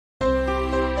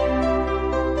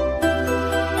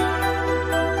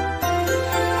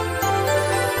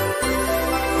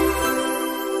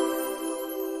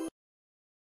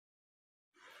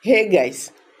Hey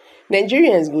guys,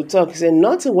 Nigerians go talk say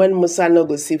nothing when Musa no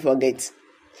go see forget.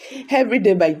 Every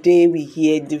day by day we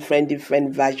hear different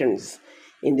versions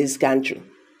in this country.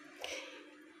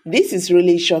 This is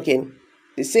really shocking.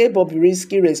 They say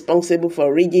Bobrisky responsible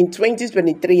for rigging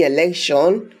 2023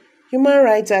 election. Human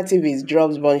rights activist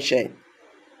drops Bombshell.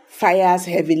 Fires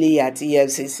heavily at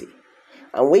EFCC.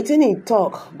 And waiting in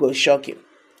talk go shock you.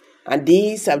 And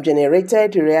these have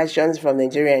generated reactions from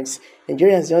Nigerians.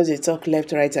 Nigerians just they talk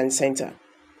left, right, and center.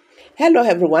 Hello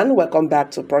everyone, welcome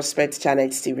back to Prospect Channel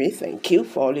TV. Thank you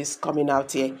for always coming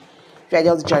out here. If you are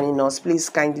just joining us, please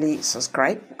kindly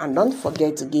subscribe and don't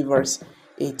forget to give us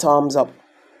a thumbs up.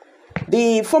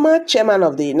 The former chairman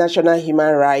of the National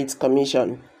Human Rights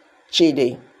Commission,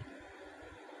 Chidi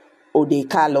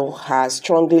Odekalo, has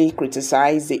strongly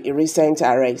criticized the recent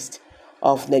arrest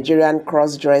of Nigerian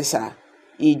cross-dresser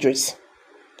Idris,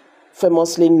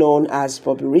 famously known as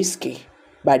Bobrisky,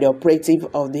 by the operative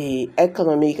of the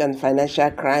Economic and Financial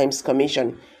Crimes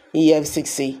Commission,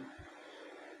 EFCC,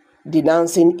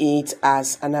 denouncing it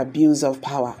as an abuse of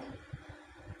power.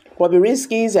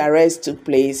 Bobrisky's arrest took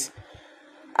place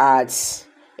at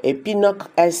a Pinnock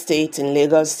estate in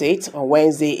Lagos State on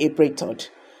Wednesday, April 3rd,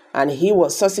 and he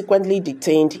was subsequently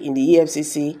detained in the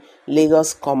EFCC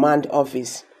Lagos Command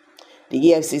Office. The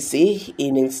EFCC,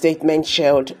 in a statement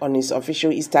shared on its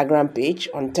official Instagram page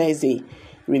on Thursday,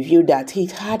 revealed that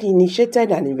it had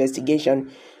initiated an investigation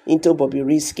into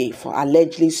Bobrisky for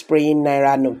allegedly spraying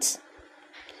naira notes.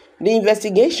 The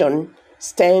investigation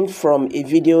stemmed from a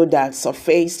video that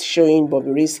surfaced showing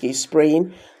Bobrisky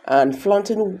spraying and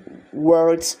flaunting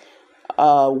words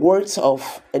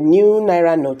of a new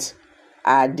naira note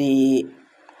at the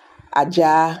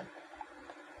Aja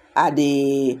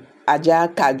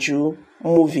Kaju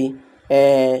movie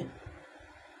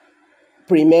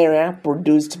premiere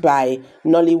produced by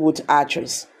Nollywood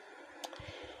actress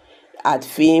at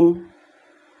film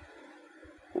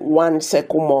One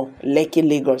Sekumo, Lekki,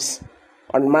 Lagos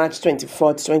on March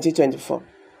 24, 2024.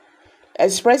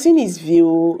 Expressing his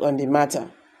view on the matter,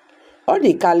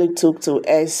 Odekalo took to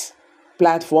his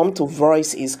platform to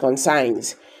voice his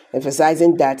concerns,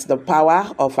 emphasizing that the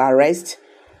power of arrest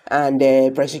and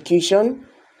prosecution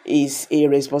is a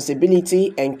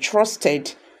responsibility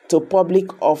entrusted to public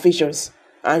officials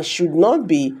and should not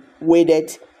be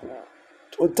weighted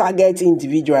to target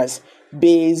individuals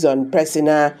based on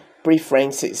personal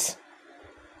preferences.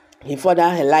 He further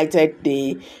highlighted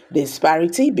the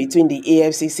disparity between the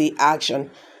EFCC action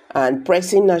and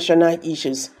pressing national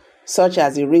issues, such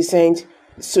as the recent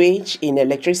switch in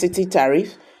electricity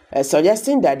tariff,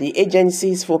 suggesting that the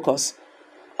agency's focus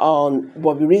on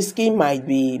Bobrisky might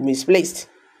be misplaced.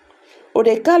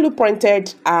 Odekalo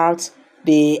pointed out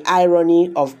the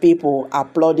irony of people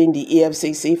applauding the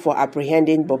EFCC for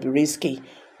apprehending Bobrisky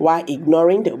while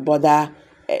ignoring the broader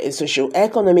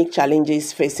socio-economic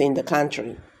challenges facing the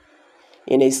country.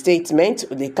 In a statement,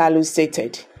 Odekalo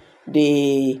stated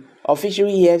the official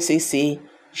EFCC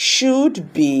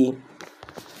should be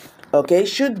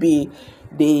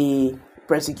the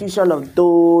prosecution of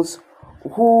those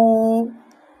who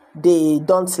they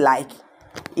don't like.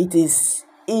 It is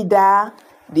either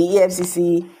the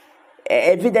EFCC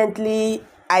evidently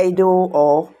idle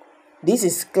or this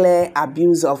is clear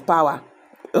abuse of power.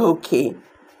 Okay.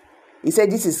 He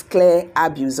said this is clear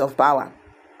abuse of power.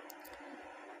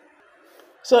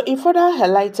 So he further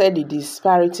highlighted the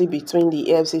disparity between the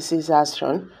EFCC's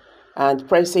action and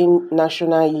pressing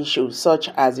national issues such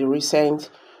as the recent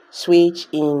switch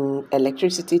in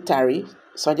electricity tariff,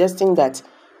 suggesting that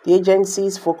the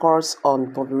agency's focus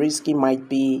on Bobrisky might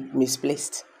be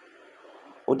misplaced.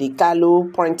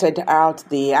 Odekalo pointed out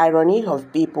the irony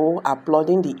of people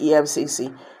applauding the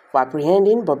EFCC for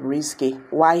apprehending Bobrisky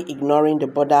while ignoring the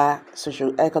broader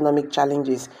socio-economic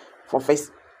challenges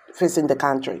facing the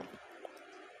country.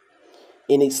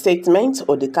 In a statement,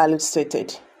 Odekalo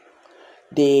stated,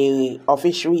 the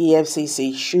official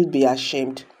EFCC should be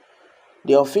ashamed.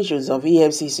 The officials of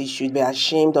EFCC should be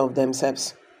ashamed of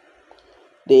themselves.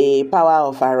 The power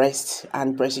of arrest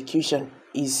and prosecution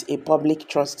is a public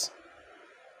trust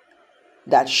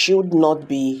that should not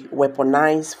be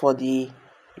weaponized for the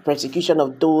prosecution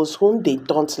of those whom they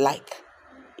don't like.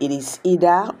 It is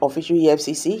either official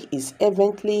EFCC is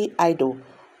evidently idle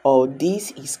or this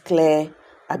is clear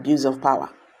abuse of power.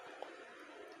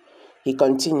 He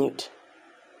continued,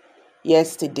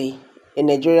 yesterday, a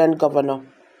Nigerian governor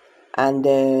and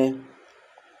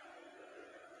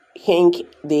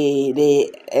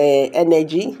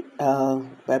energy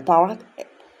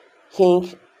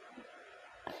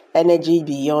energy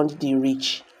beyond the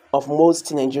reach of most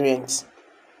Nigerians.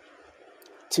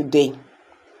 Today,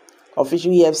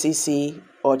 official EFCC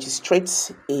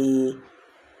orchestrates a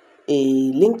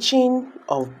lynching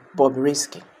of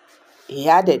Bobrisky. He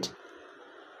added,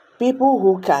 "People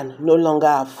who can no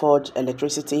longer afford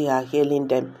electricity are hailing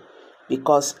them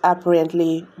because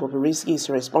apparently Bobrisky is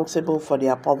responsible for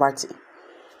their poverty.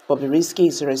 Bobrisky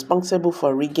is responsible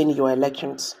for rigging your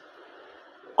elections,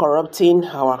 corrupting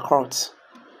our courts,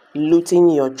 looting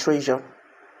your treasure,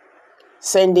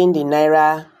 sending the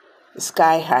naira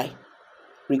sky high,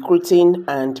 recruiting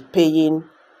and paying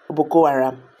Boko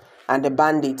Haram and the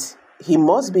bandits. He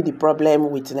must be the problem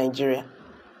with Nigeria."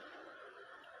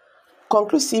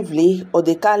 Conclusively,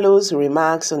 Odekalo's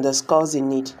remarks underscores the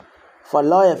need for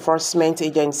law enforcement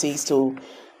agencies to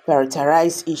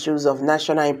prioritize issues of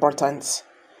national importance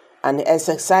and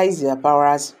exercise their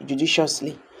powers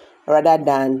judiciously rather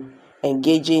than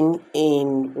engaging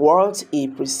in what he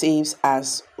perceives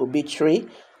as arbitrary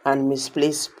and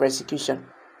misplaced persecution.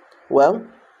 Well,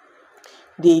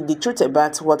 the truth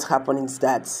about what happened is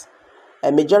that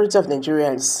a majority of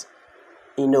Nigerians,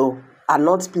 are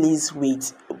not pleased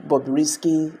with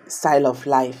Bobrisky's style of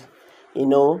life,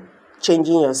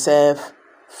 changing yourself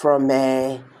from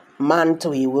a man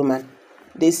to a woman.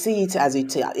 They see it as a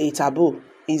taboo.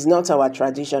 It's not our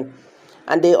tradition.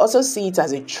 And they also see it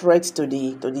as a threat to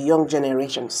the young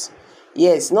generations.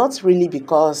 Yes, not really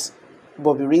because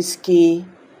Bobrisky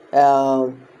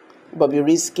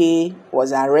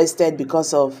was arrested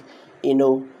because of,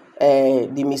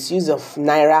 the misuse of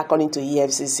naira according to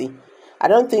EFCC. I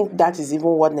don't think that is even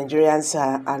what Nigerians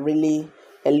are really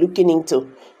looking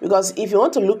into. Because if you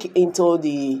want to look into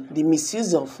the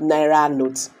misuse of naira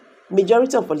notes,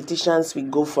 majority of politicians will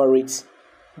go for it.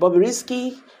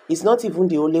 Bobrisky is not even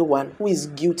the only one who is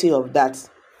guilty of that.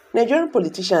 Nigerian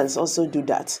politicians also do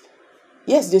that.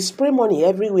 Yes, they spray money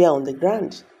everywhere on the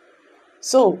ground.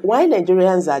 So while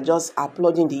Nigerians are just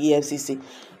applauding the EFCC,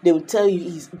 they will tell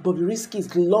you Bobrisky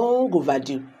is long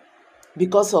overdue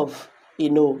because of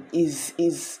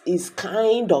his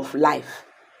kind of life,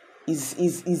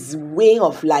 his way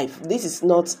of life. This is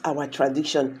not our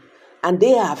tradition, and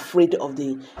they are afraid of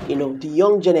the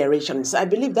young generation. So I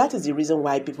believe that is the reason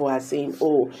why people are saying,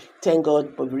 "Oh, thank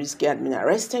God Bobrisky had been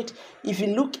arrested." If you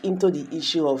look into the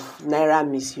issue of naira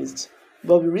misuse,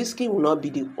 Bobrisky will not be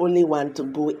the only one to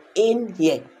go in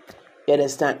here. You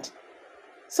understand?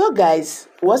 So guys,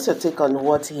 what's your take on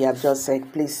what he have just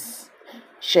said? Please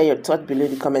share your thought below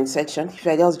the comment section. If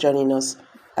you're just joining us,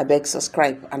 I beg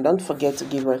subscribe and don't forget to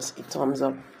give us a thumbs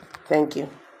up. Thank you.